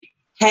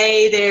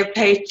Hey there,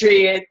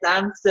 Patriots.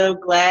 I'm so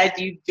glad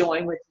you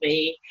joined with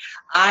me.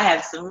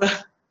 I've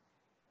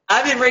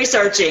been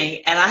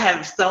researching and I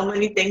have so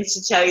many things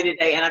to tell you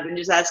today, and I've been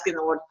just asking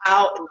the Lord,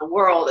 how in the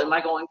world am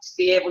I going to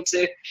be able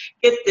to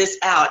get this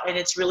out? And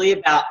it's really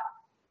about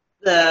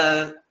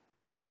the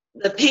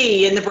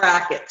P in the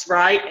brackets,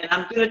 right? And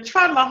I'm going to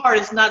try my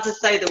hardest not to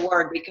say the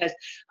word because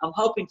I'm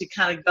hoping to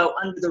kind of go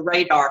under the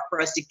radar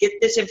for us to get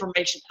this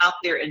information out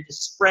there and to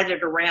spread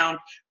it around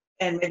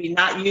and maybe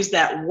not use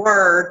that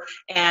word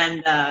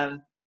and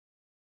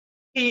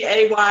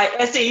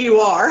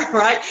P-A-Y-S-E-U-R,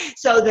 right?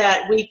 So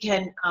that we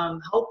can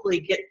hopefully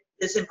get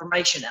this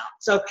information out.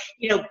 So,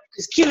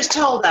 because Q has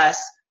told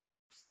us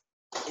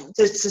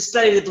to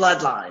study the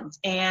bloodlines,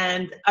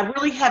 and I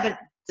really haven't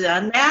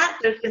done that.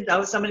 There's been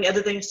so many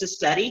other things to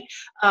study,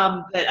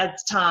 but at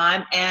the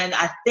time, and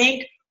I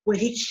think when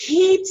he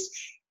keeps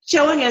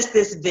showing us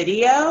this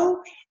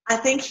video, I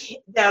think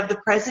the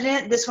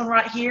president, this one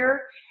right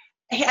here,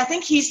 I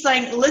think he's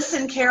saying,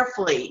 listen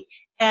carefully.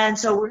 And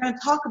so we're going to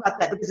talk about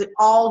that because it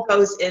all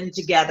goes in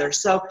together.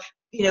 So,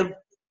 I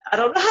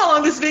don't know how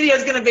long this video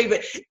is going to be,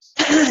 but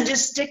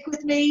just stick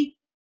with me.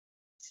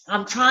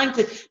 I'm trying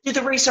to do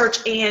the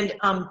research and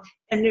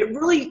it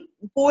really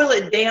boil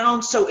it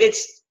down so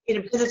it's,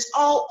 because it's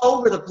all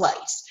over the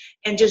place,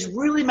 and just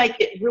really make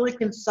it really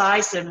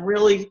concise and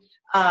really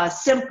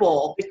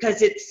simple,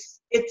 because it's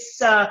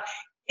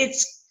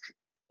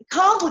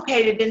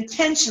complicated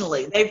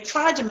intentionally. They've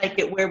tried to make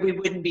it where we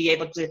wouldn't be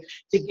able to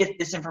get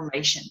this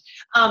information.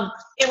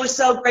 It was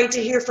so great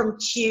to hear from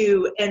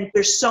Q, and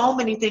there's so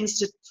many things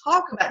to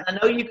talk about. And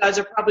I know you guys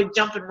are probably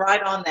jumping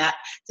right on that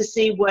to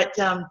see what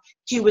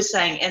Q was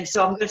saying. And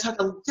so I'm going to talk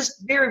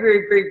just very,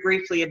 very, very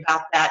briefly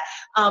about that.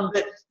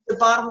 But the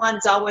bottom line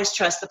is always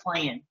trust the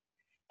plan.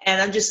 And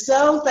I'm just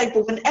so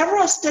thankful. Whenever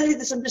I study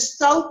this, I'm just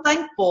so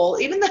thankful.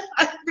 Even though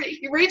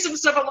you read some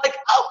stuff, I'm like,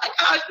 oh my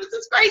gosh, this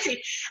is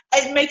crazy.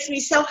 It makes me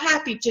so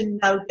happy to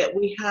know that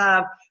we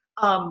have,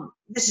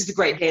 this is the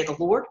great day of the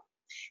Lord.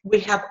 We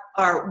have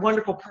our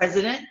wonderful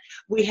president.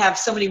 We have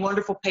so many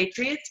wonderful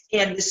patriots,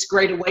 and this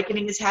great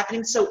awakening is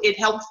happening. So it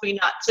helps me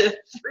not to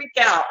freak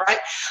out, right?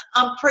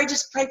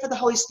 Just pray for the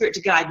Holy Spirit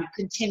to guide you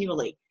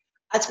continually.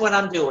 That's what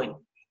I'm doing.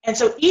 And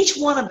so each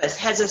one of us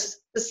has a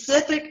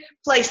specific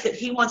place that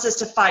he wants us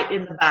to fight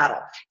in the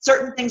battle,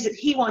 certain things that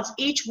he wants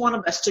each one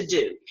of us to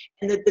do.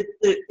 And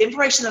the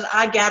information that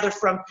I gather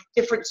from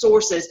different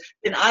sources,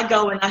 then I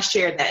go and I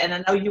share that. And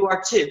I know you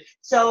are too.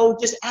 So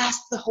just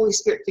ask the Holy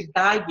Spirit to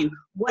guide you,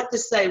 what to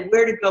say,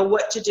 where to go,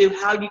 what to do,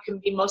 how you can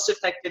be most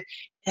effective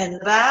in the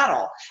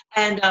battle.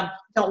 And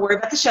don't worry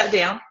about the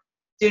shutdown.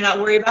 Do not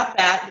worry about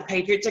that. The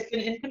Patriots are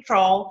in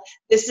control.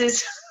 This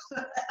is...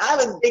 I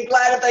would be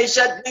glad if they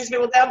shut these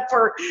people down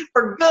for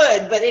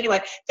good. But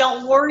anyway,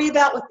 don't worry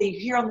about what they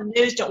hear on the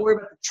news. Don't worry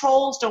about the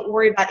trolls. Don't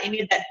worry about any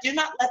of that. Do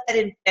not let that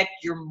infect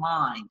your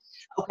mind.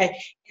 Okay?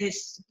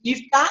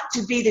 You've got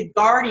to be the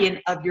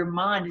guardian of your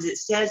mind, as it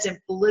says in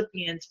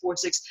Philippians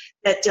 4:6,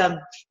 that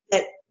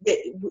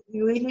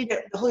we need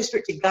the Holy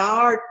Spirit to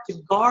guard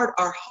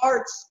our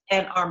hearts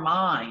and our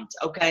minds.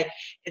 Okay?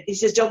 And he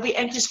says, don't be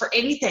anxious for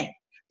anything,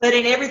 but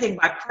in everything,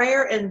 by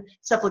prayer and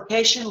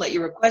supplication, let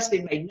your requests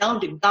be made known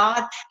to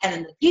God, and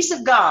in the peace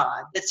of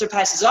God that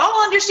surpasses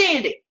all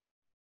understanding,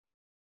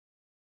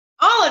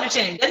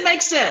 doesn't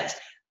make sense,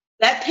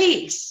 that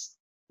peace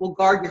will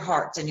guard your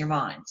hearts and your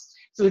minds.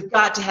 So we've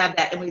got to have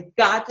that, and we've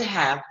got to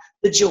have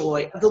the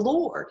joy of the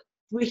Lord.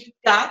 We've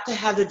got to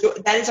have the joy.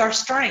 That is our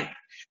strength,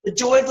 the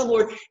joy of the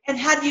Lord. And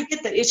how do you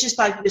get that? It's just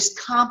by this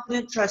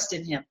confident trust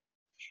in him.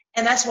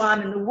 And that's why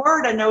I'm in the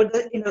Word. I know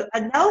that, I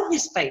know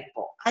he's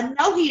faithful. I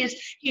know he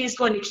is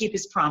going to keep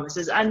his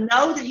promises. I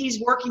know that he's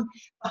working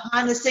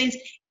behind the scenes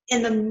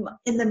in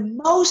the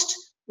most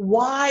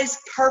wise,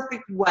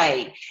 perfect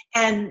way.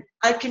 And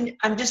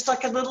I'm just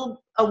like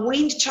a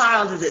weaned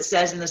child, as it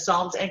says in the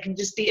Psalms, and can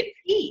just be at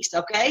peace.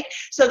 Okay.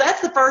 So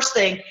that's the first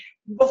thing.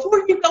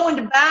 Before you go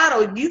into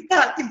battle, you've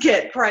got to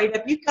get prayed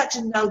up. You've got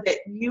to know that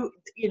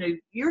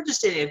you're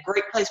just in a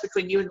great place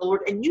between you and the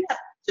Lord, and you have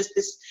just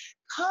this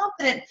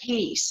confident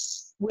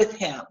peace with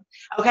him.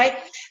 Okay.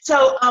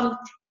 So,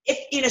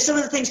 some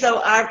of the things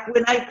though,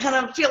 when I kind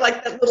of feel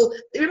like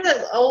remember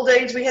that old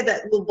days, we had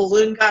that little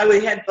balloon guy,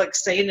 we had like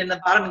sand in the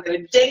bottom, and they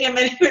would ding him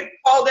and he would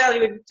fall down, he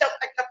would jump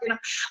back up,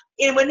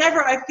 and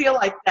whenever I feel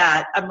like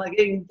that, I'm like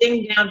getting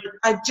dinged down,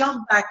 I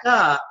jump back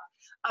up.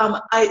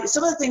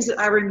 Some of the things that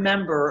I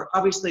remember,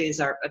 obviously, is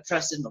our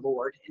trust in the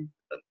Lord,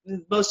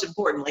 and most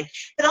importantly,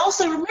 but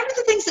also remember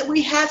the things that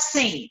we have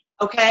seen.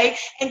 Okay,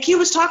 and Q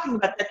was talking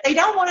about that. They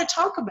don't want to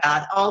talk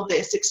about all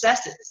the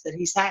successes that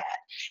he's had.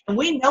 And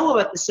we know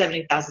about the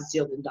 70,000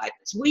 sealed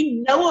indictments.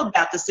 We know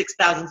about the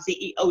 6,000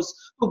 CEOs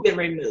who've been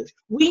removed.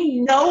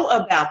 We know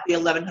about the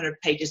 1,100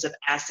 pages of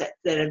assets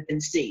that have been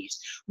seized.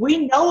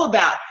 We know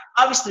about,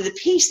 obviously, the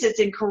peace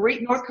that's in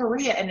North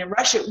Korea and in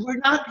Russia.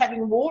 We're not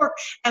having war,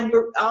 and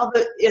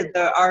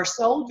our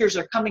soldiers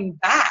are coming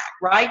back,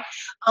 right?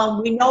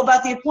 We know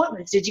about the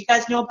appointments. Did you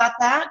guys know about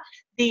that?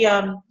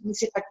 Let me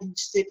see if I can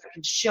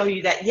show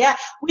you that. Yeah,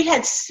 we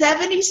had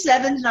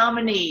 77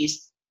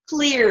 nominees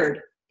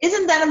cleared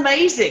Isn't that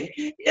amazing?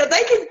 You know,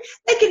 they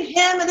can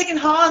hem and they can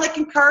haw and they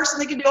can curse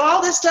and they can do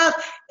all this stuff.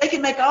 They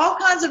can make all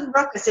kinds of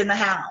ruckus in the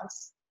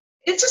house.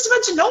 It's just a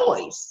bunch of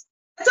noise.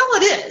 That's all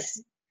it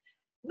is.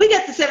 We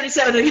got the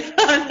 77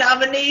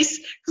 nominees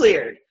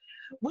cleared.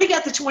 We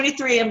got the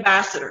 23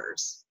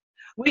 ambassadors.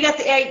 We got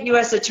the 8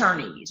 U.S.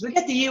 attorneys. We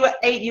got the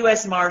 8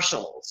 U.S.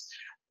 marshals.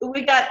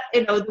 We got,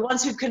 you know, the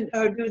ones who can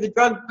do the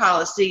drug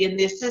policy and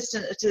the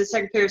assistant to the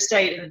Secretary of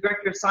State and the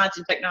Director of Science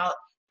and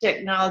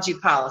Technology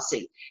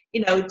policy.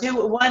 You know,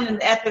 do one in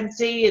the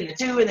FMC and the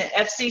 2 in the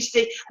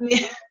FCC. I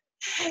mean,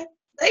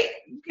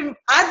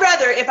 I'd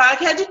rather, if I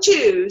had to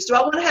choose, do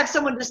I want to have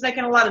someone just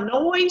making a lot of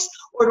noise,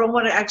 or do I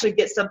want to actually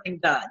get something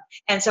done?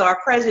 And so our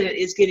president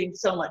is getting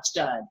so much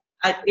done.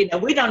 You know,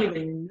 we don't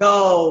even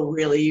know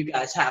really, you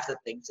guys, half the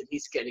things that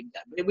he's getting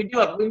done. We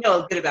know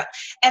a bit about.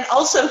 And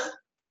also,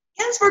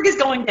 Ginsburg is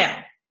going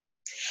down.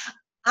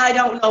 I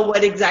don't know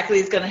what exactly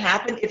is going to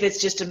happen. If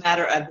it's just a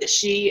matter of that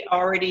she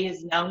already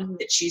has known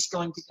that she's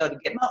going to go to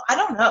Gitmo. I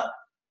don't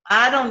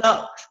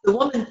know. The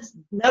woman,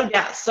 no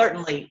doubt,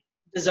 certainly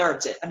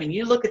deserves it. I mean,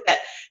 you look at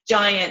that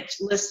giant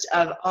list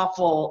of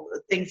awful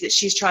things that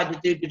she's tried to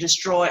do to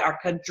destroy our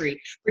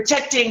country,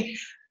 protecting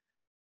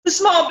the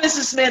small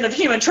businessmen of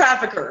human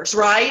traffickers,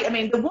 right? I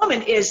mean, the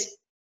woman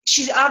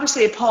she's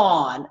obviously a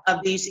pawn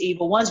of these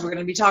evil ones we're going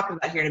to be talking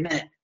about here in a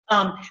minute.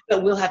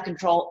 But we'll have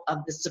control of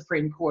the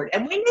Supreme Court.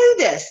 And we knew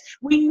this.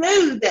 We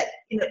knew that,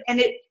 you know, and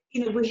it,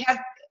 you know,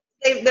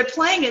 they're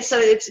playing it so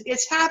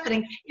it's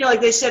happening. You know,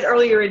 like they said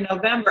earlier in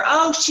November,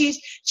 oh,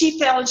 she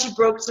fell and she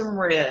broke some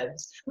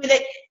ribs. I mean,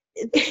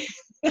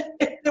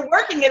 they're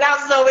working it out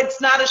so it's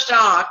not a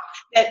shock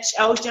that,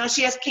 oh, you know,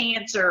 she has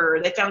cancer.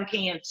 They found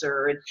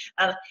cancer.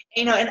 And,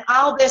 you know, and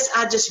all this,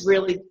 I just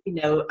really, you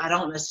know, I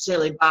don't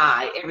necessarily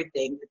buy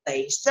everything that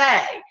they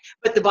say.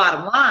 But the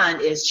bottom line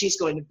is she's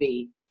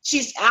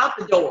out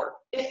the door.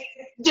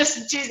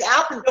 She's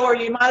out the door.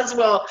 You might as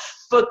well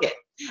book it.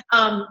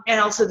 And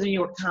also the New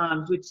York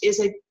Times, which is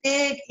a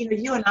big, you know,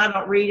 you and I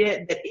don't read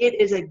it, but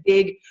it is a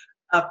big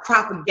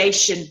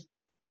propaganda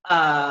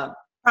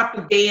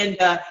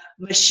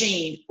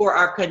machine for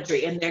our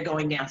country, and they're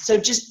going down. So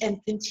and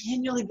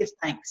continually give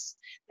thanks.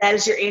 That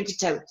is your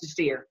antidote to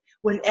fear.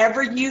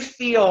 Whenever you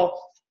feel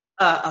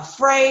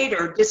afraid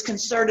or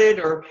disconcerted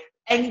or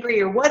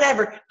angry or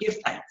whatever, give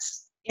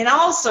thanks. In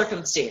all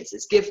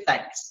circumstances, give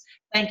thanks.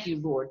 Thank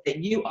you, Lord, that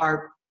you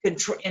are in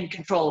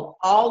control of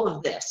all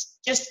of this.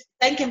 Just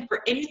thank him for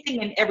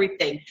anything and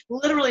everything.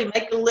 Literally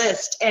make a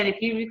list. And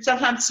if you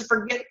sometimes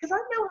forget, because I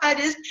know how it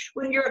is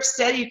when you're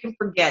upset, you can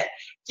forget.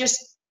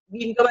 Just,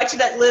 you can go back to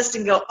that list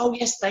and go, oh,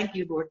 yes, thank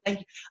you, Lord.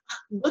 Thank you.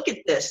 Look at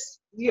this.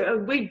 You know,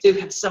 we do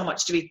have so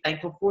much to be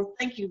thankful for.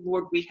 Thank you,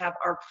 Lord. We have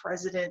our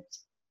president.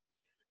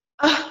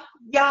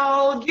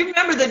 Y'all, do you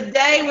remember the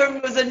day when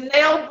it was a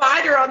nail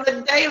biter on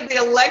the day of the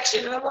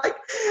election? And I'm like,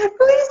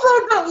 please,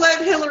 Lord, don't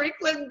let Hillary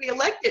Clinton be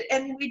elected.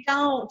 And we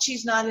don't.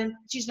 She's not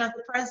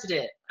the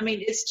president. I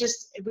mean, it's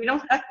just, we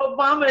don't have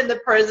Obama in the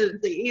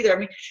presidency either. I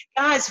mean,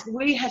 guys,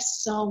 we have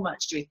so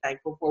much to be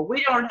thankful for.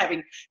 We aren't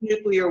having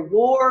nuclear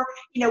war.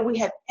 You know, we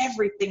have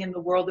everything in the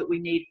world that we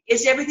need.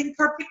 Is everything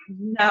perfect?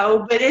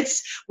 No, but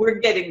we're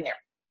getting there.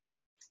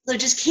 So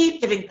just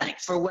keep giving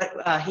thanks for what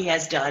he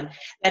has done.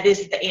 That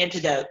is the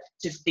antidote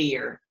to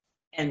fear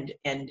and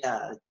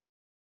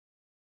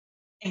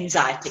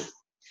anxiety.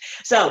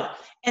 So,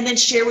 and then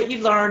share what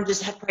you've learned.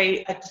 Just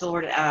pray to the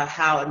Lord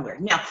how and where.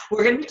 Now,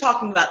 we're going to be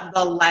talking about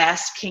the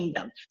last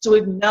kingdom. So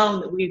we've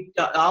known that we've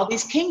done, all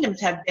these kingdoms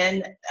have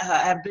been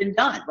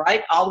done,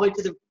 right? All the way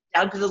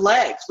down to the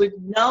legs. We've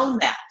known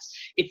that.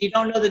 If you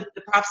don't know the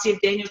prophecy of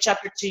Daniel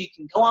chapter 2, you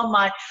can go on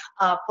my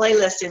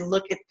playlist and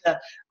look at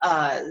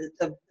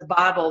the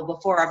Bible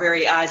before our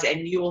very eyes,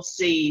 and you will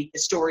see the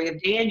story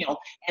of Daniel.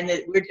 And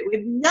that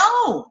we've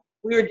known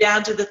we were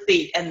down to the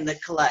feet and the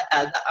clay,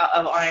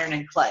 of iron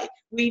and clay.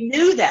 We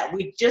knew that.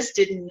 We just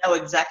didn't know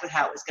exactly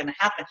how it was going to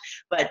happen.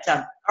 But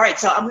all right,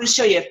 so I'm going to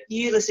show you a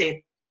few. Let's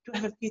see. Do I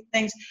have a few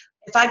things?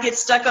 If I get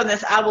stuck on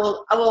this, I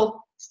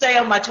will stay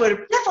on my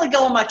Twitter. Definitely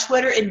go on my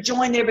Twitter and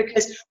join there,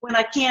 because when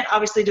I can't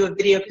obviously do a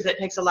video because it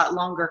takes a lot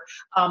longer,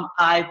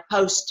 I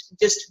post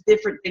just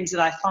different things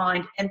that I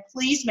find. And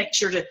please make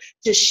sure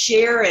to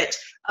share it,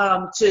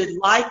 to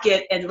like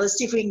it, and let's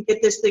see if we can get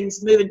this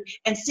things moving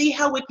and see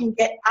how we can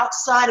get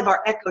outside of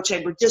our echo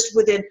chamber, just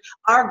within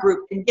our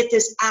group, and get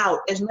this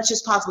out as much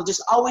as possible.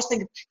 Just always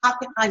think, how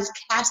can I just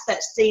cast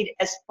that seed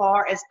as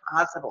far as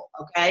possible,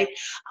 okay?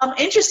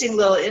 Interesting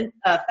little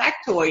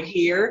factoid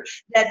here,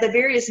 that the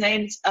various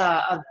names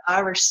of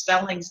Irish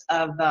spellings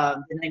of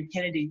the name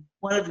Kennedy,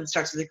 one of them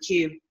starts with a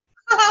Q.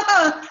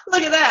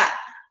 Look at that.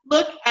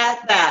 Look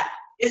at that.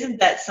 Isn't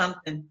that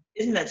something?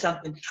 Isn't that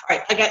something? All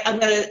right, I'm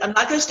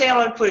not gonna stay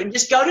on Twitter.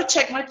 Just go to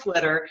check my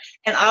Twitter,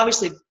 and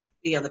obviously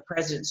be on the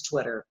president's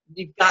Twitter.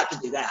 You've got to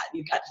do that.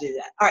 You've got to do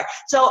that. All right,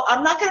 so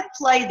I'm not gonna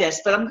play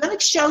this, but I'm gonna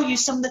show you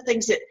some of the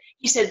things that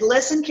He said,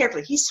 listen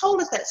carefully. He's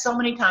told us that so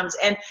many times,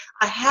 and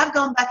I have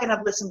gone back and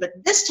I've listened, but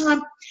this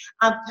time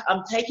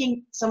I'm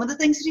taking some of the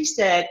things that he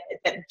said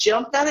that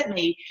jumped out at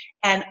me,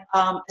 and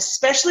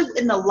especially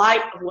in the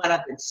light of what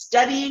I've been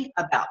studying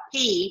about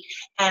P,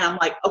 and I'm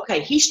like,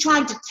 okay, he's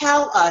trying to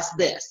tell us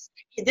this.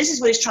 This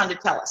is what he's trying to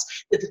tell us,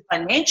 that the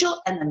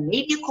financial and the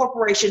media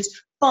corporations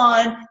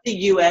fund the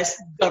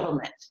U.S.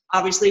 government,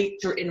 obviously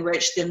to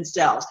enrich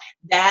themselves.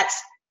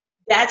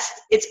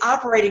 It's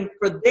operating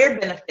for their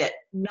benefit,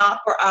 not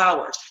for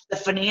ours. The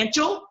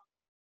financial,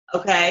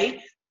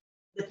 okay,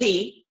 the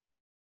P,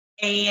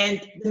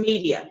 and the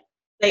media,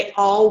 they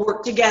all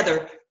work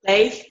together.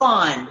 They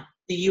fund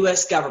the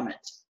U.S. government.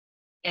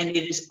 And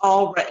it is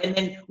all right. And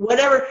then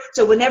whatever,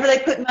 so whenever they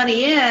put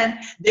money in,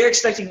 they're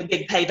expecting a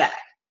big payback,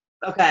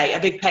 okay, a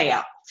big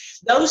payout.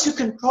 Those who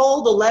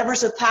control the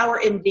levers of power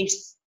in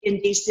D.C.,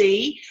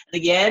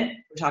 and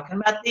again, we're talking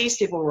about these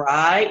people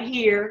right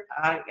here.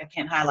 I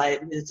can't highlight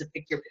it because it's a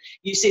picture. But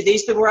you see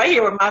these people right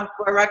here where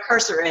my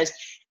cursor is,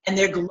 and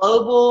they're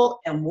global,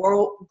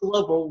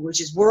 which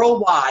is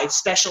worldwide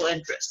special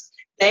interests.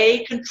 They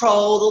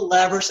control the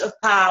levers of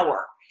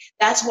power.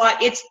 That's why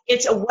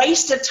it's a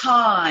waste of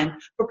time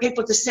for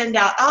people to send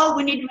out, oh,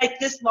 we need to make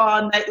this law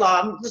and that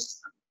law.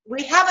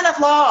 We have enough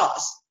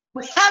laws.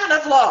 We have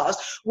enough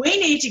laws. We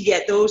need to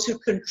get those who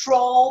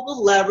control the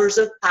levers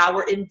of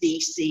power in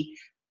D.C.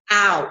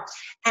 out.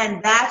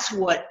 And that's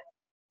what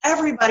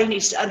everybody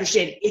needs to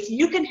understand. If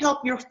you can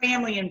help your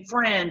family and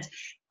friends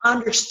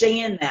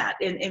understand that,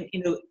 and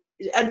you know,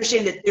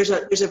 understand that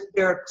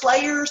there are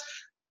players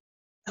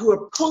who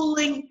are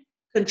controlling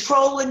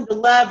the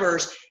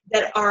levers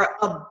that are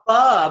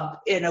above,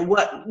 you know,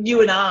 what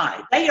you and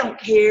I. They don't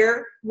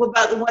care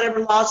about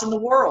whatever laws in the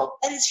world.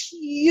 That is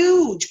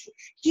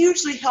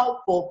hugely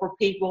helpful for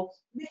people.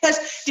 Because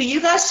do you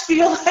guys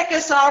feel like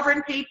a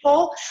sovereign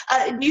people?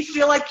 Do you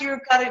feel like you've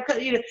got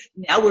to, you know,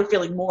 now we're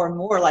feeling more and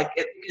more like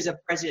it because of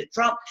President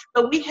Trump,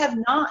 but we have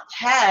not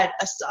had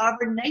a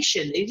sovereign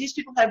nation. These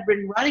people have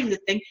been running the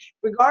thing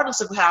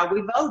regardless of how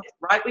we voted,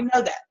 right? We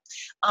know that.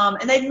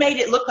 And they've made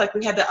it look like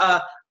we had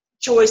the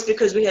choice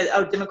because we had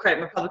Democrat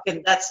and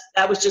Republican.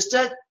 That was just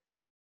a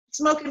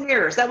smoke and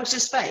mirrors. That was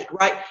just fake,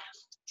 right?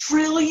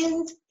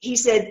 Trillions, he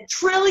said,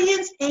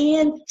 trillions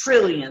and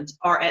trillions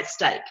are at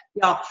stake.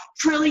 Y'all,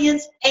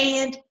 trillions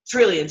and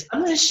trillions. I'm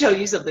going to show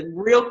you something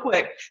real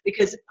quick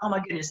because, oh my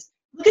goodness,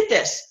 look at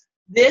this.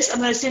 I'm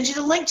going to send you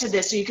the link to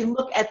this so you can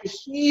look at the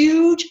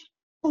huge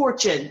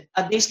fortune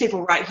of these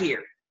people right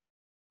here.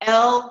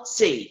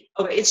 LC.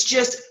 Okay, it's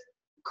just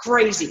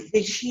crazy.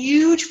 The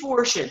huge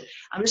fortune.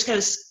 I'm just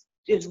going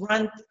to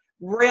run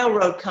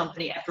railroad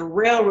company after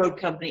railroad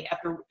company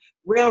after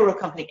railroad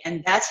company,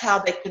 and that's how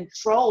they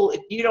control. If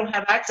you don't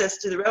have access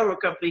to the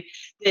railroad company,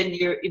 then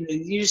you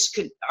just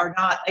are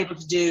not able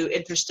to do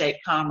interstate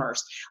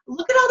commerce.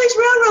 Look at all these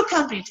railroad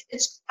companies.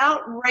 It's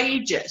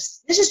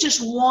outrageous. This is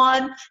just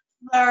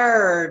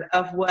 1/3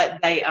 of what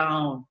they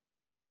own.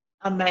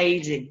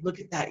 Amazing. Look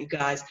at that, you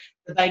guys.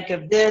 The bank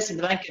of this and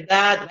the bank of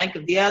that, the bank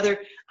of the other.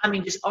 I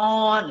mean, just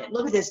on.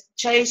 Look at this.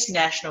 Chase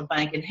National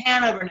Bank and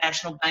Hanover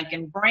National Bank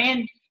and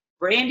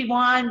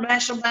Brandywine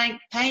National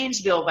Bank,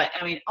 Painesville Bank.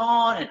 I mean,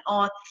 on and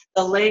on.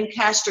 The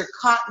Lancaster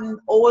Cotton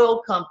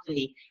Oil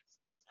Company.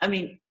 I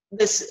mean,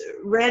 this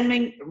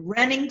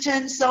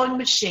Remington sewing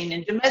machine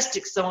and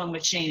domestic sewing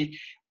machine.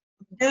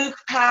 Duke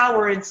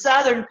Power and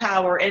Southern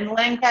Power and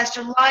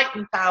Lancaster Light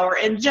and Power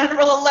and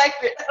General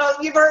Electric. Oh,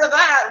 you've heard of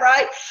that,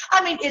 right?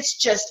 I mean, it's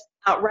just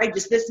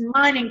outrageous. This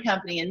mining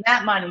company and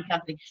that mining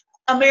company.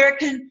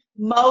 American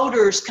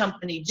Motors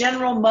Company,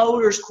 General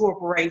Motors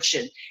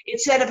Corporation.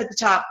 It said up at the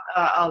top,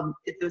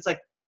 it was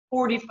like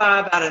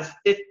 45 out of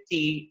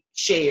 50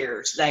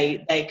 shares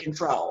they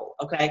control,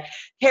 okay?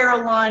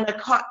 Carolina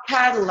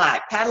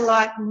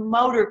Cadillac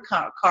Motor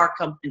Car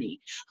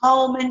Company,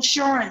 Home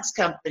Insurance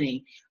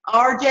Company,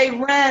 R.J.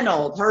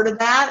 Reynolds, heard of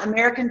that?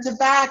 American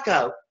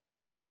Tobacco,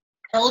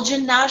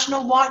 Elgin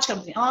National Watch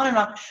Company, on and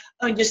on.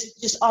 I mean,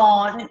 just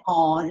on and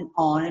on and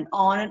on and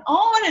on and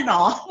on and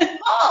on and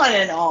on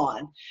and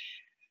on.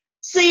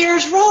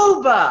 Sears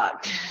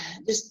Roebuck,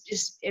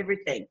 just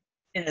everything.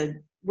 You know,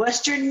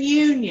 Western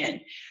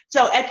Union.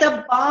 So at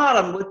the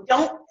bottom,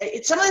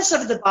 some of the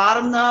stuff at the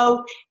bottom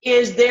though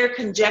is their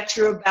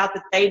conjecture about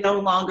that they no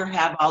longer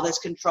have all this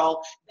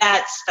control.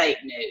 That's fake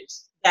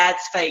news.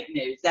 That's fake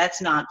news.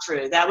 That's not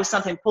true. That was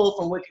something pulled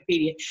from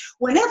Wikipedia.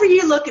 Whenever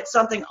you look at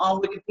something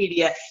on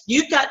Wikipedia,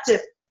 you've got to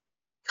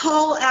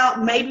call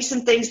out maybe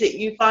some things that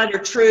you find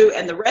are true,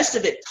 and the rest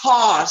of it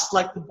toss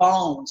like the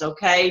bones,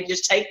 okay?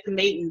 Just take the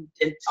meat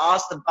and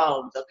toss the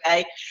bones,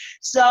 okay?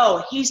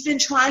 So he's been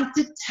trying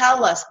to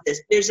tell us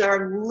this. There's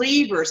our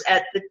levers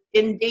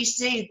in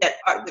D.C.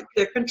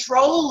 they're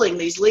controlling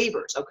these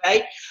levers,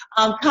 okay?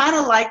 Kind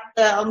of like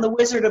the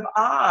Wizard of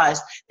Oz.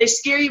 They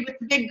scare you with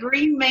the big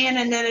green man,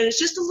 and then there's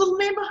just a little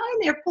man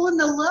behind there pulling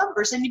the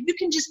levers, and if you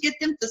can just get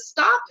them to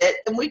stop it,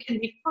 then we can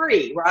be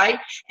free, right?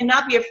 And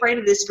not be afraid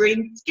of this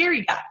green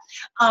scary guy.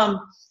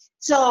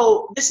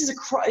 So this is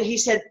he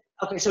said,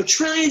 okay, so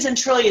trillions and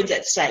trillions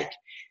at stake.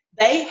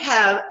 They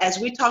have, as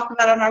we talked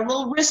about on our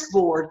little risk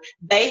board,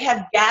 they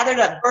have gathered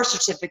up birth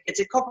certificates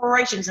and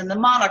corporations and the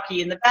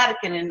monarchy and the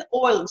Vatican and the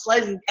oil and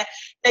slaves.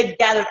 They've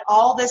gathered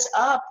all this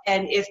up,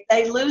 and if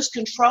they lose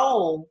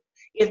control,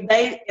 if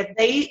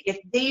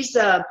these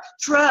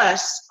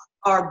trusts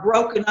are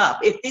broken up,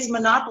 if these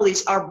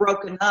monopolies are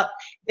broken up,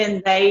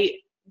 then they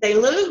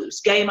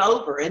lose, game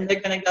over, and they're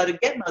going to go to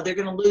Gitmo. They're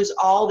going to lose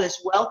all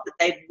this wealth that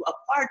they've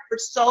acquired for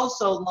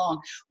so long,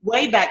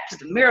 way back to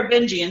the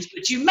Merovingians,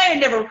 which you may have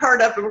never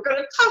heard of, but we're going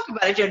to talk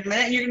about it in a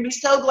minute, and you're going to be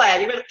so glad.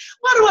 You're going to,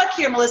 why do I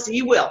care, Melissa?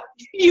 You will.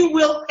 You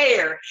will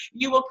care.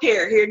 You will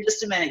care. Here in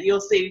just a minute,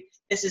 you'll see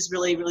this is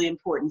really, really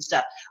important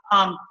stuff.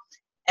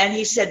 And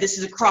he said this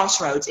is a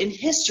crossroads in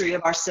history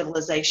of our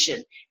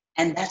civilization.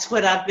 And that's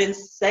what I've been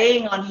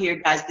saying on here,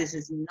 guys. This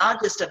is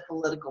not just a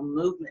political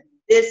movement.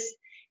 This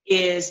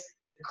is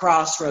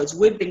crossroads.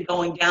 We've been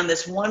going down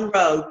this one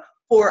road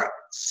for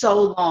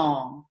so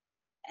long,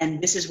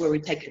 and this is where we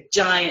take a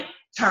giant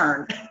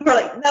turn. We're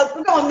like, no,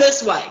 we're going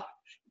this way.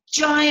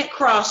 Giant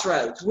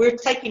crossroads. We're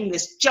taking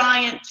this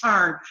giant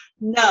turn.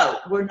 No,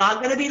 we're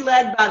not going to be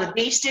led by the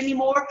beast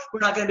anymore.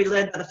 We're not going to be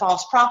led by the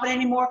false prophet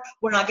anymore.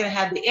 We're not going to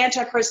have the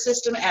Antichrist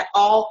system at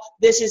all.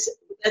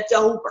 That's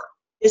over.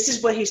 This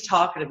is what he's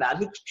talking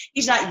about.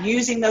 He's not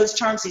using those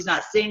terms. He's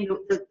not saying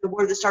the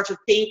word that starts with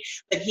P,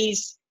 but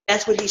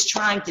that's what he's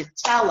trying to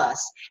tell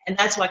us. And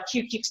that's why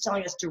Q keeps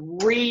telling us to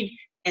read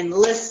and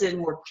listen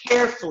more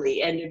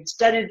carefully and to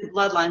study the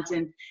bloodlines,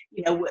 and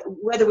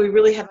whether we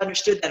really have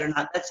understood that or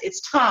not.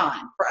 It's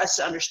time for us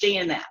to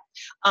understand that.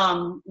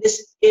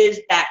 This is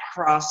that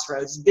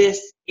crossroads.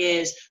 This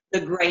is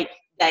the great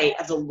day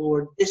of the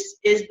Lord. This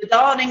is the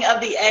dawning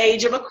of the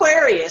age of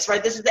Aquarius,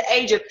 right? This is the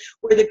age of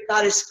where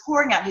God is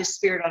pouring out his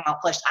spirit on all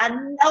flesh. I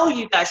know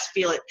you guys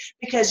feel it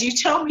because you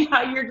tell me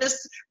how you're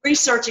just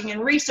researching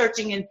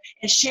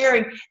and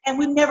sharing, and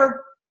we've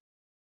never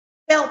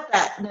felt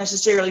that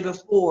necessarily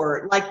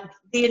before, like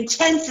the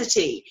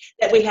intensity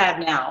that we have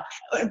now,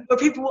 where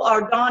people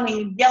are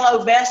donning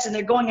yellow vests and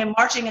they're going and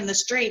marching in the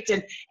streets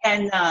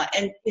and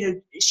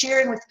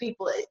sharing with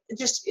people.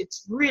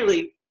 It's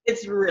really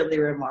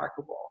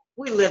remarkable.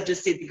 We live to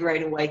see the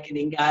Great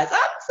Awakening, guys. I'm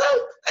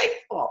so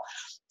thankful.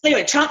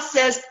 Anyway, Trump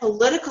says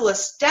political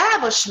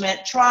establishment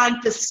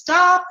trying to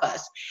stop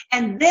us.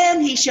 And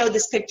then he showed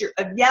this picture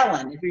of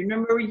Yellen. If you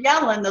remember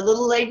Yellen, the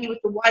little lady with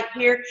the white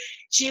hair,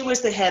 she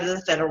was the head of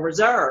the Federal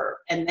Reserve.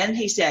 And then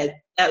he said,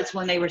 that was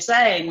when they were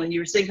saying, when you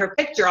were seeing her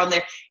picture on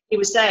there, he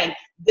was saying,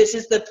 this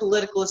is the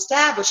political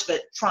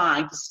establishment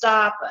trying to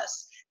stop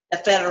us, the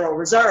Federal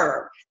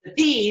Reserve. The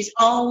P's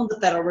own the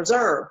Federal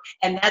Reserve.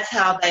 And that's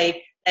how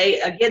they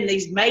again,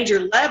 these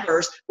major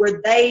levers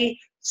where they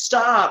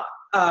stop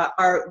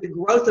the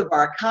growth of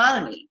our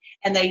economy,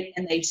 and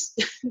they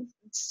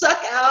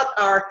suck out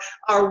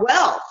our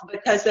wealth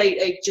because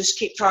they just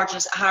keep charging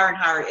us higher and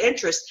higher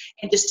interest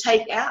and just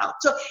take out.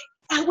 So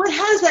how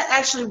does that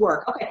actually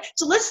work? Okay,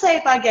 so let's say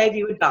if I gave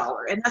you $1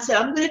 and I said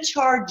I'm going to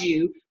charge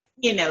you,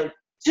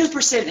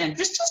 2%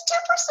 interest, just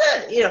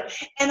 2%,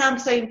 and I'm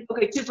saying,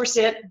 okay,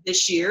 2%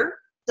 this year,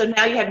 so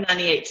now you have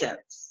 98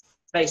 cents.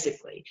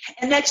 Basically.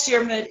 And next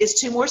year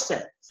is 2 more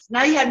cents.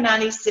 Now you have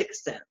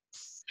 96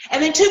 cents.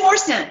 And then 2 more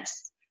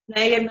cents.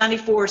 Now you have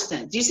 94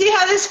 cents. You see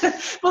how this,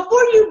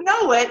 before you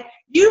know it,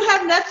 you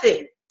have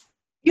nothing.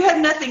 You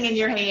have nothing in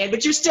your hand,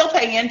 but you're still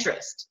paying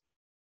interest.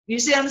 You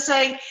see what I'm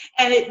saying?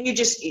 And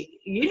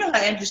you know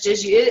how interest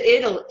is.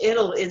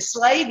 It'll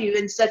enslave you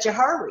in such a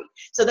hurry.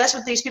 So that's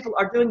what these people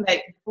are doing.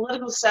 The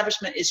political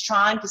establishment is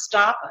trying to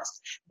stop us.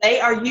 They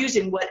are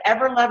using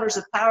whatever levers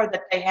of power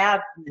that they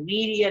have in the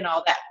media and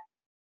all that.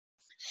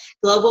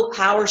 Global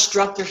power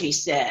structure, he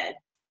said.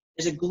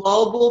 There's a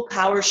global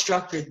power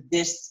structure.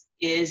 This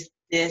is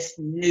this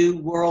new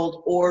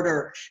world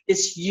order,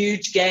 this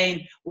huge game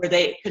where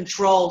they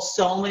control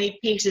so many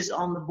pieces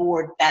on the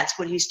board. That's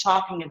what he's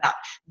talking about,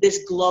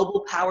 this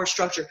global power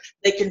structure.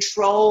 They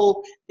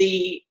control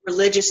the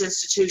religious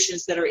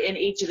institutions that are in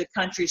each of the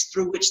countries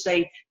through which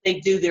they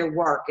do their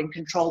work and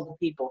control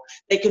the people.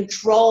 They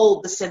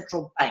control the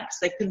central banks.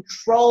 They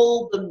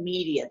control the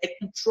media. They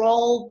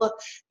control the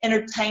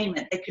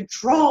entertainment. They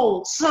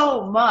control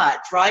so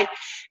much, right?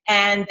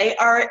 And they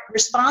are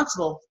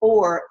responsible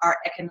for our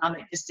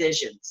economic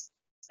decisions.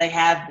 They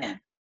have been.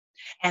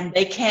 And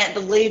they can't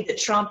believe that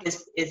Trump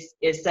is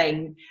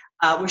saying,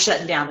 we're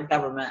shutting down the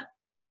government.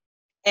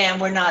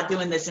 And we're not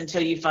doing this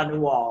until you fund a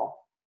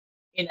wall.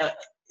 And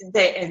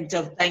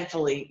so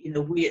thankfully,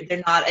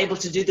 they're not able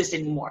to do this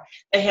anymore.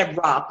 They have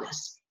robbed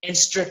us and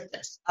stripped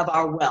us of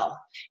our wealth.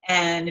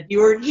 And if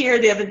you were here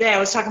the other day, I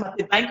was talking about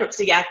the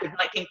Bankruptcy Act of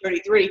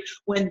 1933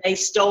 when they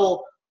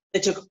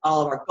took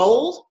all of our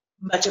gold,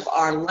 much of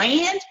our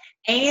land,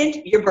 and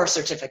your birth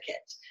certificate,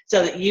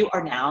 so that you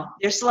are now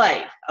their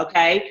slave,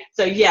 okay?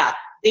 So yeah,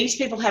 these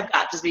people have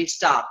got to be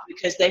stopped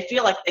because they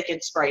feel like they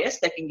can spray us,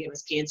 they can give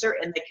us cancer,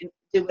 and they can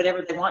do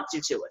whatever they want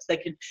to us. They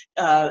can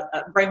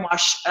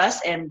brainwash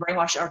us and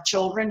brainwash our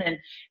children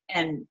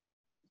and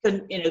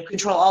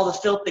control all the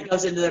filth that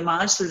goes into their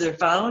minds through their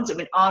phones. I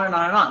mean, on and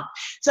on and on.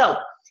 So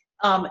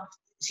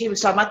he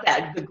was talking about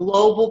that, the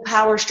global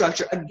power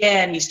structure.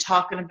 Again, he's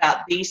talking about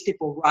these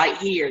people right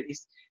here,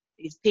 these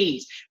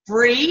P's.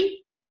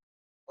 Free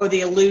or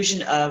the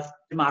illusion of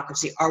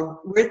democracy?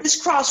 We're at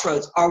this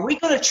crossroads. Are we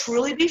going to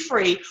truly be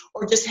free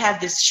or just have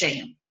this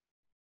sham?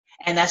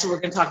 And that's what we're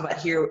going to talk about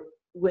here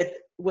with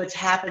what's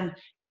happened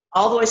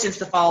all the way since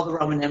the fall of the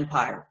Roman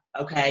Empire,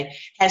 okay?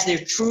 Has there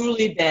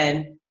truly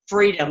been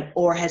freedom,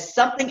 or has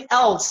something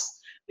else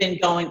been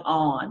going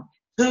on?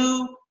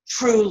 Who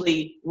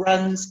truly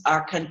runs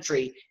our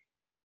country?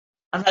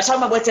 I'm not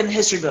talking about what's in the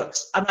history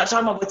books. I'm not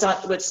talking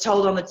about what's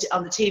told on the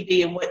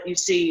TV and what you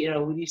see,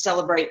 when you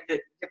celebrate the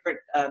different,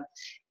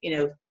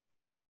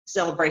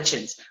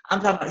 celebrations.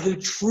 I'm talking about who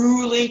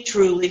truly,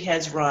 truly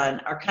has run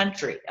our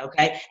country,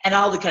 okay, and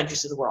all the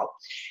countries of the world.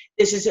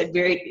 This is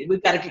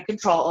we've got to get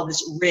control of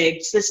this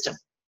rigged system.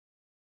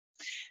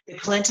 The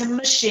Clinton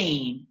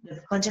machine,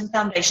 the Clinton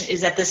Foundation,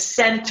 is at the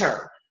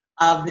center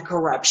of the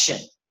corruption.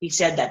 He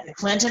said that. The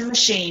Clinton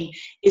machine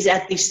is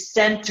at the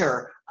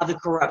center of the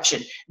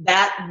corruption.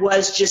 That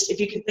was just, if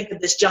you can think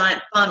of this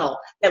giant funnel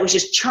that was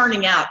just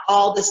churning out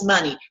all this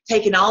money,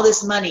 taking all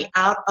this money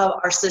out of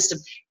our system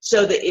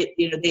so that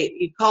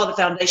you call it a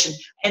foundation.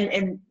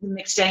 And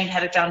McStain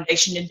had a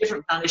foundation and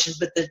different foundations,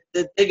 but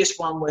the biggest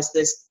one was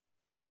this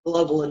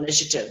global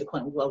initiative, the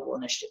Clinton Global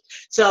Initiative.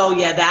 So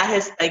yeah, that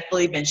has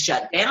thankfully been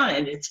shut down,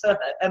 and it's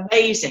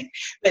amazing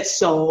that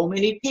so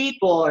many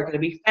people are going to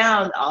be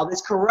found. All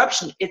this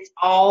corruption, it's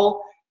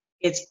all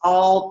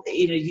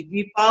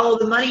you follow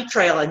the money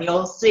trail and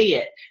you'll see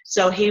it.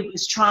 So he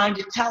was trying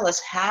to tell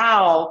us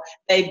how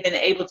they've been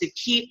able to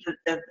keep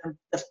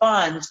the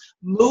funds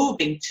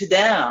moving to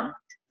them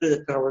through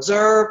the Federal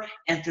Reserve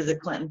and through the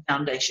Clinton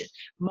Foundation.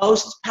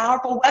 Most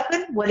powerful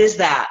weapon, what is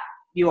that?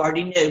 You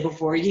already knew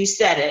before he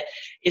said it,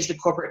 is the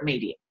corporate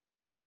media.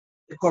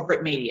 The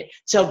corporate media.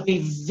 So be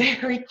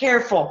very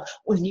careful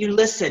when you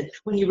listen,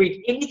 when you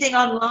read anything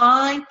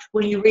online,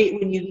 when you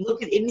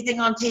look at anything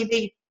on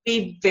TV.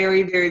 Be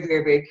very, very,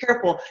 very, very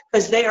careful,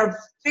 because they are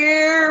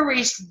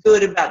very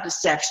good about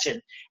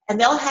deception. And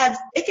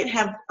they can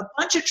have a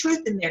bunch of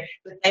truth in there,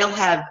 but they'll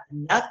have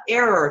enough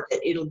error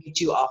that it'll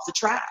get you off the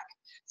track.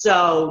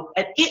 So,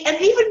 and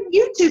even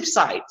YouTube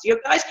sites,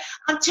 guys,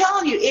 I'm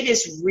telling you, it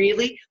is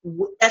really,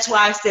 that's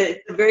why I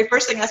said, the very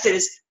first thing I said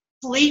is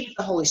plead with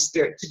the Holy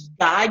Spirit to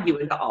guide you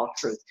into all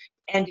truth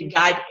and to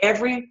guide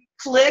everything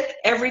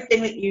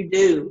that you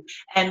do.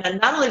 And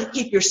not only to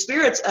keep your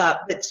spirits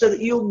up, but so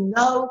that you'll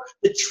know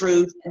the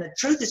truth, and the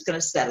truth is going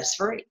to set us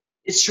free.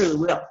 It truly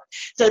will.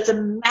 So it's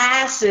a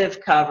massive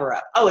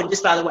cover-up. Oh, and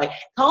just by the way,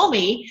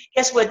 Comey,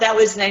 guess what? That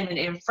was named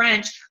in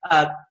French.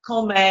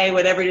 Comey,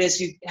 whatever it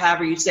is,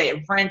 however you say it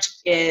in French,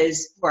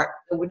 is for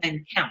the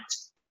name Count,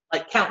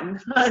 like Count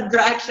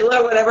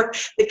Dracula, whatever.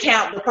 The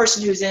Count, the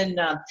person who's in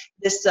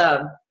this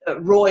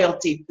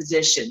royalty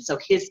position. So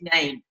his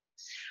name,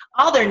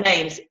 all their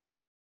names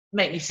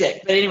make me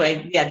sick. But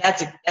anyway, yeah,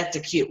 that's a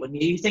cute one.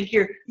 You think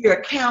you're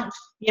a count.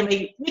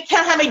 You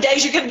count how many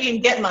days you're going to be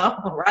in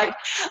Gitmo, right?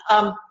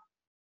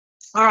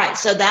 All right,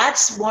 so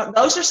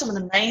those are some of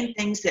the main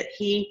things that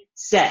he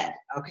said,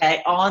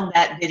 okay, on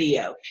that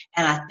video.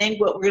 And I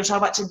think what we're going to talk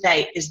about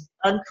today is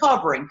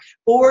uncovering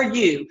for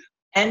you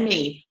and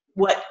me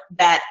what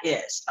that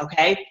is,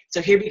 okay?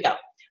 So here we go.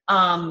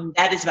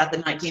 That is about the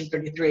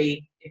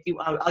 1933.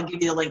 I'll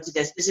give you the link to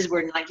this. This is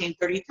where in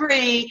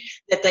 1933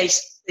 that they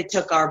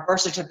took our birth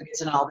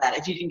certificates and all that.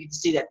 If you didn't get to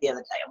see that the other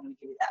day, I'm going to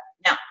give you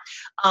that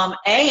now.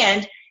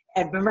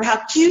 And remember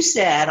how Q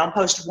said on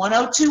post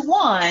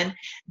 1021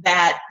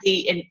 that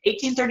in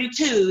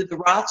 1832 the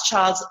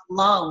Rothschilds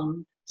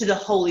loaned to the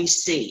Holy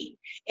See.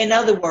 In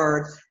other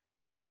words,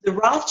 the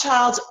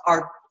Rothschilds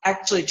are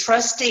actually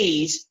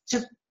trustees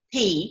to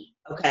P,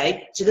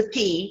 okay, to the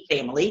P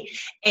family,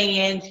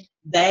 and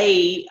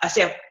I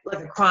say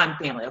like a crime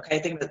family, okay,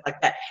 think of it like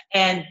that.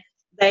 And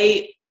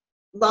they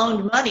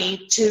loaned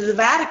money to the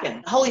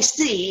Vatican. The Holy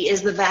See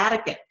is the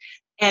Vatican.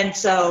 And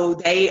so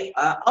they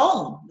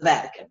own the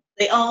Vatican.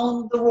 They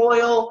own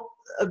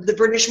the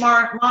British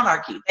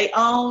monarchy. They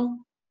own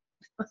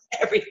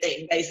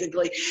everything,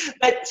 basically.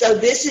 But so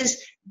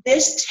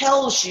this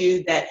tells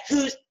you that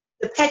who's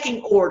the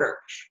pecking order.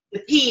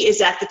 The P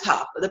is at the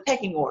top of the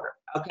pecking order,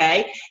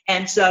 okay?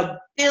 And so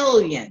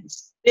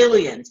billions.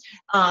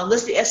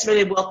 List the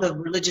estimated wealth of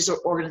religious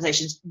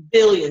organizations,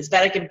 billions.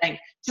 Vatican Bank,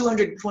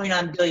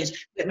 229 billions.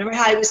 But remember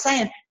how I was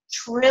saying,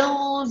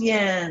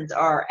 trillions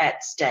are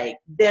at stake.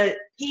 The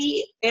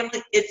P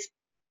family, it's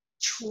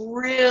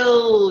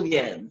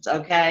trillions,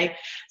 okay?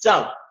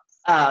 So,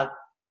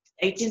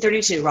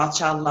 1832,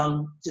 Rothschild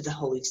loan to the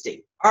Holy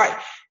See. All right,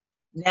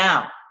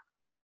 now,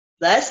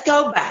 let's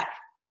go back,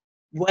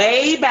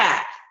 way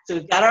back. So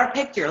we've got our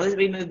picture. Let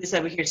me move this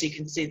over here so you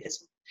can see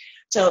this.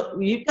 So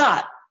you've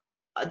got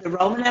the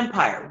Roman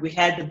Empire. We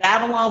had the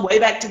Babylon way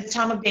back to the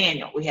time of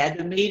Daniel. We had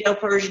the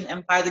Medo-Persian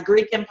Empire, the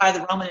Greek Empire,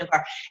 the Roman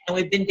Empire. And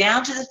we've been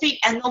down to the feet.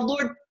 And the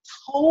Lord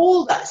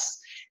told us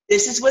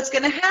this is what's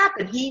going to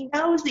happen. He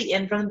knows the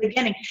end from the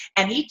beginning.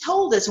 And he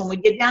told us when we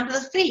get down to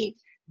the feet,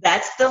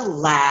 that's the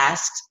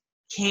last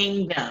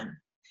kingdom.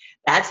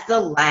 That's the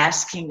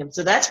last kingdom.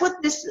 So that's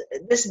what this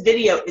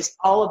video is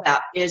all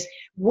about, is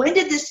when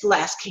did this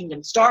last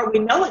kingdom start? We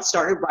know it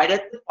started right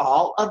at the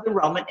fall of the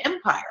Roman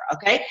Empire,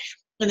 okay?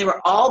 And there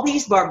were all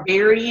these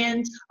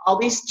barbarians, all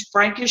these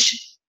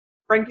Frankish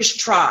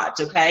tribes,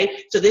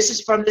 okay? So this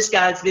is from this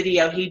guy's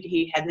video.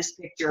 He had this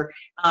picture.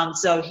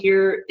 So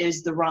here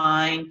is the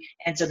Rhine,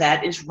 and so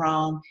that is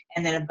Rome.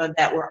 And then above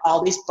that were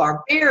all these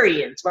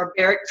barbaric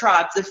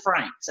tribes of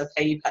Franks,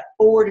 okay? You've got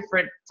 4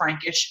 different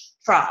Frankish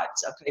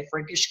tribes, okay,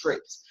 Frankish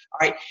groups, all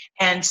right?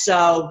 And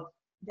so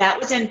that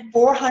was in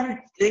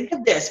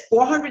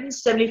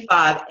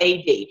 475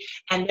 AD.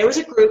 And there was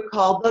a group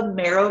called the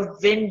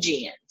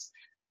Merovingians.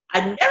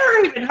 I've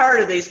never even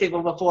heard of these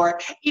people before,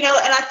 and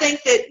I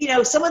think that,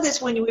 some of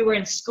this when we were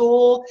in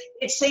school,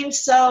 it seemed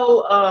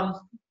so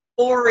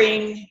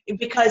boring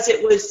because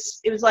it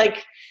was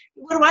like,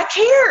 what do I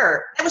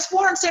care? That was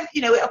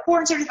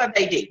 475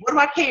 AD. What do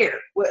I care?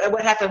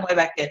 What happened way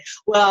back then?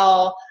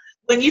 Well,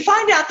 when you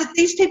find out that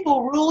these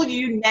people rule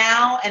you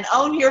now and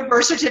own your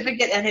birth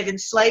certificate and have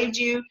enslaved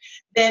you,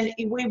 then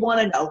we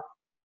want to know,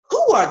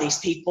 who are these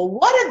people?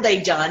 What have they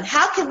done?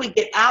 How can we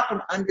get out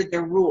from under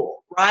their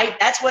rule, right?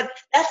 That's the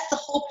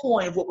whole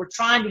point of what we're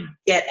trying to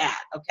get at,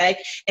 okay?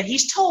 And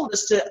he's told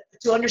us to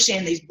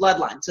understand these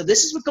bloodlines. So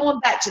this is going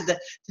back to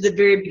the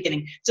very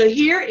beginning. So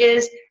here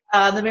is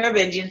the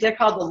Merovingians. They're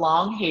called the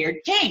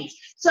long-haired kings.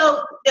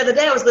 So the other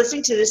day I was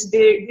listening to this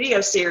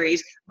video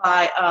series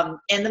by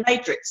In the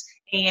Matrix,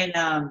 and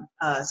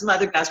some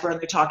other guys were on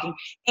there talking,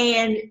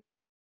 and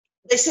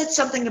they said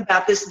something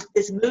about this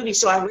movie,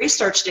 so I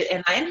researched it,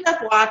 and I ended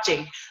up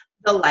watching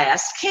The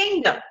Last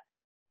Kingdom.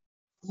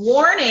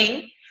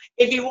 Warning,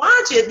 if you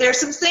watch it, there's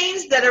some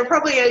scenes that are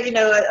probably,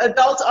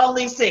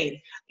 adults-only scenes.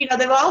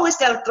 They've always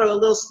got to throw a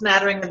little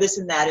smattering of this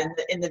and that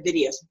in the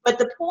videos. But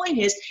the point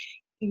is,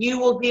 you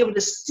will be able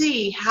to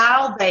see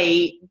how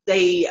they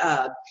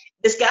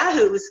this guy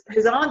who's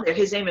on there,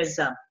 his name is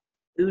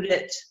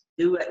Udit,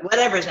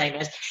 whatever his name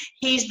is.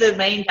 He's the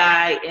main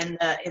guy in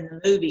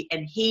the movie,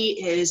 and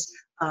he's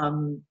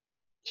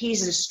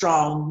a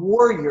strong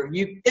warrior.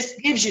 This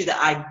gives you the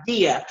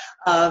idea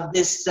of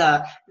this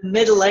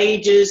Middle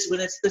Ages when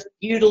it's the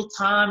feudal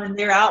time and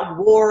they're out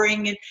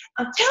warring. And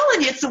I'm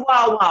telling you, it's the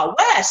Wild Wild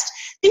West.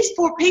 These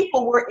poor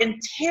people were in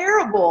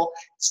terrible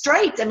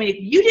straits. I mean, if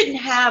you didn't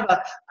have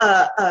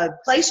a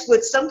place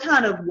with some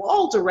kind of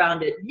walls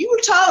around it, you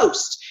were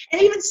toast.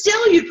 And even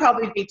still, you'd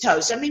probably be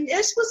toast. I mean,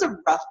 this was a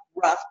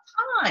rough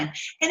time,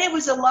 and it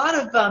was a lot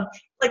of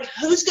like,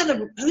 who's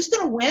gonna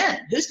win?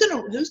 Who's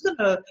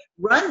gonna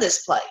run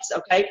this place?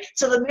 Okay,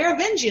 so the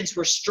Merovingians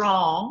were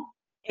strong,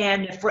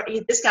 and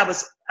this guy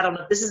was, I don't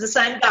know if this is the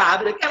same guy,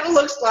 but it kind of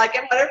looks like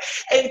him. Whatever,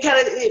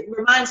 it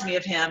reminds me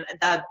of him, and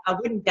I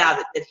wouldn't doubt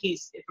it that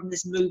he's from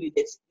this movie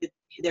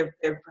they're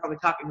probably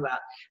talking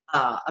about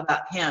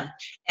him.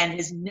 And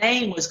his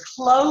name was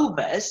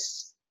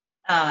Clovis.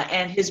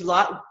 And his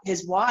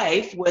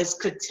wife was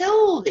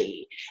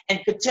Clotilde,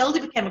 and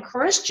Clotilde became a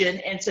Christian,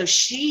 and so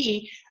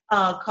she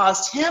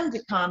caused him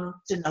to come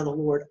to know the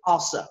Lord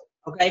also.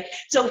 Okay,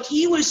 so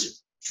he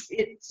was,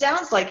 it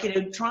sounds like,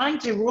 trying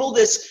to rule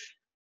this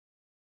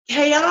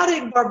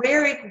chaotic,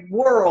 barbaric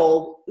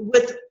world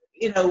with,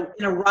 in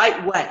a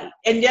right way.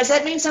 And does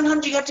that mean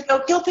sometimes you have to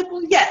go kill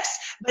people? Yes,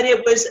 but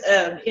it was,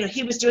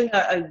 he was doing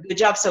a good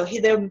job. So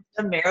they're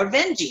the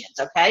Merovingians.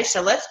 Okay,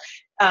 so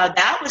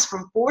that was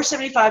from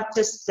 475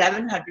 to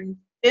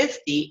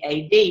 750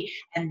 AD,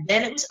 and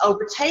then it was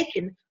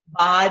overtaken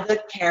by the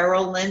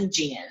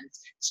Carolingians,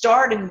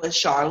 starting with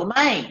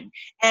Charlemagne.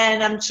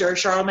 And I'm sure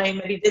Charlemagne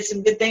maybe did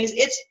some good things.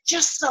 It's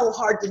just so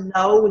hard to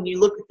know when you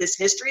look at this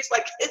history. It's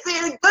like, is he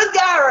a good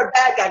guy or a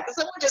bad guy? Because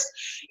someone just,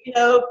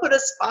 put a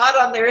spot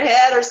on their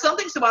head or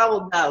something, so I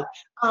will know.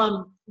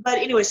 But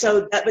anyway,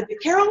 but the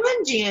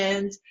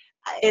Carolingians,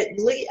 I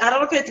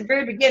don't know if at the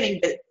very beginning,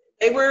 but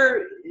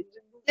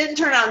didn't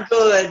turn out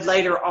good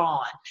later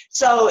on.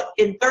 So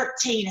in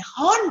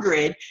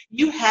 1300,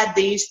 you had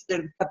the Capets.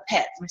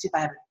 Let me see if I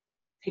have a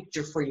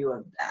picture for you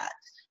of that.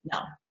 No.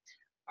 All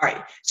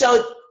right.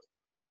 So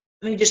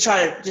let me just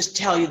try to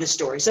tell you the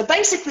story. So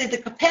basically, the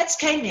Capets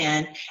came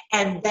in,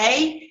 and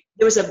there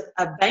was a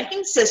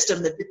banking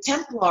system that the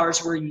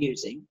Templars were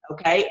using,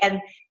 okay?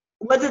 And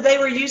whether they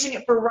were using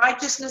it for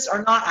righteousness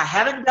or not, I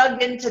haven't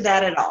dug into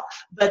that at all.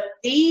 But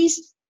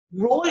these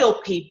royal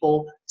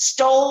people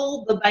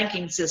stole the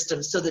banking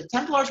system, so the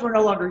Templars were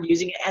no longer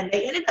using it, and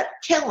they ended up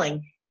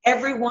killing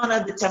every one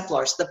of the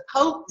Templars. The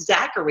Pope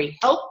Zachary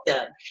helped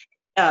them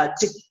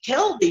to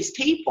kill these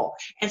people,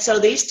 and so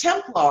these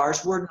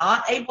Templars were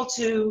not able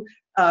to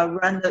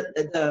run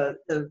the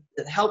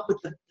help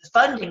with the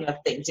funding of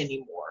things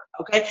anymore.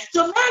 Okay,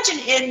 so imagine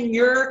in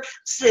your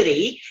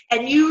city,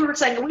 and you were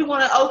saying, we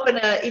want to open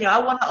I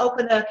want to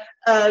open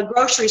a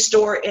grocery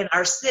store in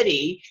our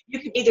city. You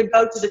can either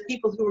go to the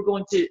people who are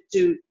going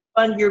to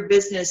fund your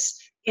business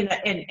and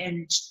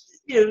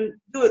do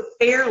it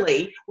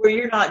fairly, where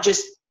you're not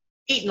just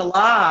eaten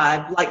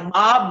alive like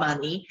mob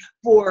money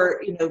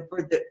for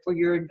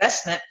your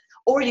investment,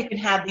 or you can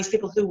have these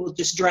people who will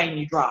just drain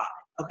you dry.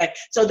 Okay,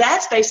 so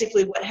that's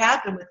basically what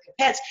happened with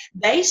Capettes.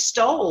 They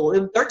stole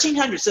in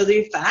 1300. So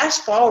they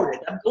fast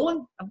forwarded. I'm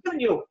giving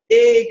you a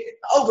big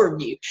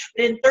overview.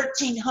 But in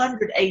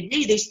 1300 AD,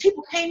 these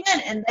people came in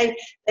and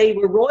they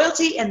were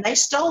royalty and they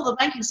stole the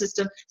banking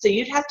system. So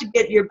you'd have to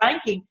get your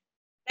banking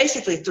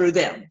basically through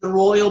them, the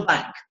royal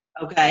bank.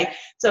 Okay,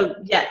 so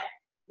yeah,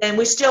 then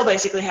we still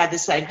basically had the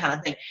same kind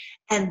of thing.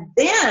 And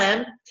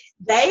then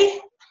they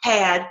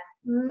had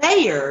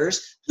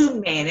mayors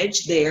who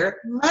managed their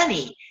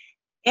money.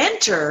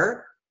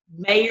 Enter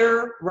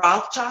Mayor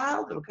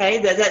Rothschild.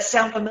 Okay, does that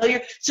sound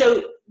familiar?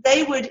 So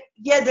they would,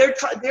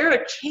 they're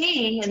a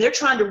king and they're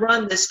trying to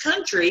run this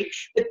country,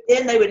 but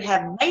then they would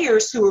have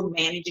mayors who were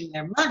managing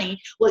their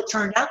money. Well, it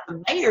turned out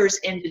the mayors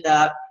ended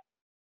up,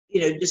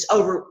 just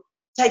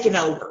taking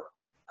over.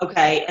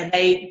 Okay, and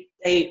they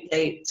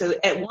so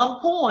at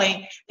one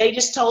point they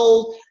just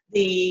told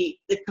the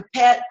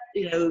Capet,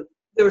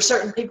 there were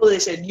certain people, they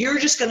said, you're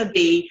just going to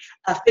be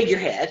a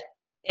figurehead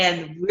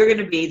and we're going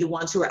to be the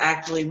ones who are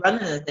actually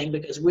running the thing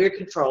because we're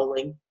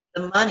controlling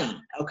the money.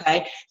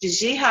 Okay, do you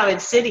see how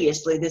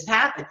insidiously this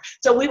happened?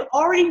 So we've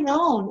already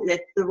known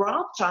that the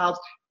Rothschilds,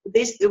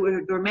 they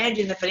were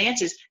managing the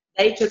finances,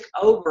 they took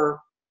over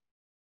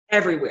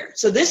everywhere.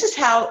 So this is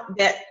how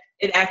that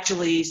it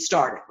actually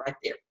started right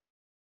there.